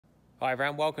Hi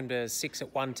everyone, welcome to 6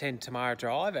 at 110 Tomara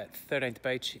Drive at 13th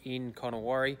Beach in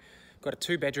Connewarre. Got a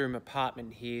 2-bedroom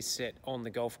apartment here set on the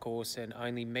golf course and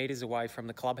only metres away from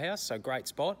the clubhouse, so great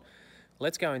spot.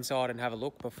 Let's go inside and have a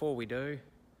look. Before we do,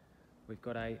 we've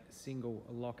got a single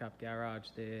lock-up garage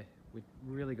there with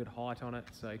really good height on it,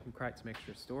 so you can create some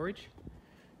extra storage.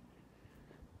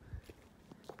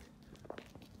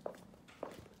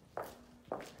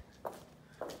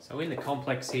 So in the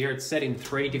complex here, it's set in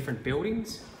 3 different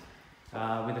buildings.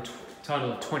 With a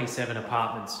total of 27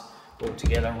 apartments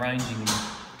altogether, ranging in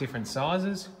different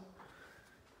sizes.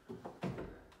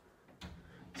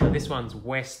 So this one's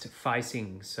west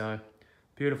facing, so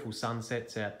beautiful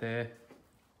sunsets out there.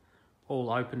 All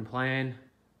open plan,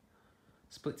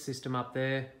 split system up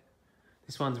there.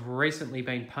 This one's recently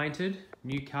been painted,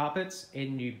 new carpets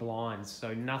and new blinds,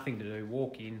 so nothing to do.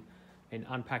 Walk in and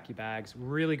unpack your bags.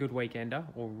 Really good weekender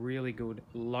or really good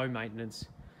low maintenance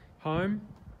home.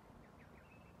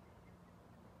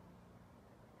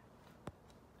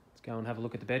 Go and have a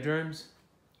look at the bedrooms.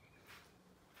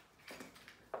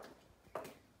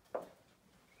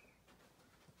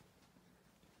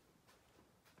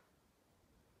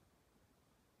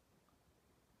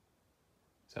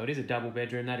 So it is a double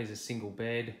bedroom, that is a single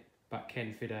bed, but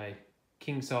can fit a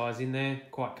king size in there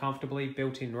quite comfortably,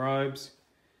 built-in robes,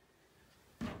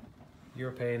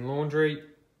 European laundry.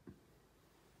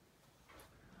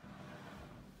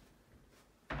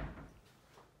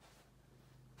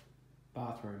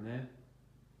 Bathroom there,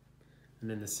 and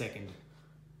then the second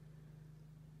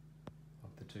of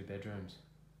the 2 bedrooms.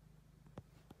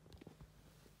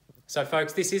 So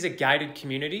folks, this is a gated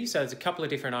community, so there's a couple of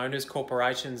different owners,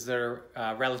 corporations that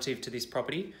are relative to this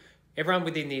property. Everyone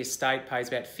within the estate pays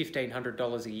about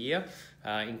 $1,500 a year,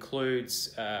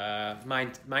 includes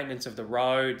maintenance of the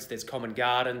roads, there's common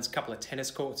gardens, a couple of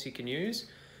tennis courts you can use.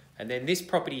 And then this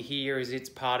property here is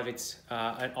part of its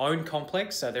an own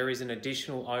complex, so there is an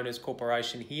additional owners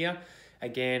corporation here.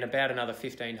 Again, about another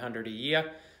 $1,500 a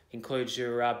year. Includes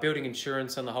your building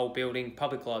insurance on the whole building,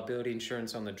 public liability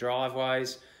insurance on the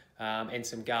driveways, and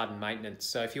some garden maintenance.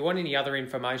 So if you want any other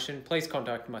information, please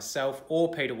contact myself or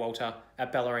Peter Walter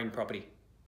at Ballerine Property.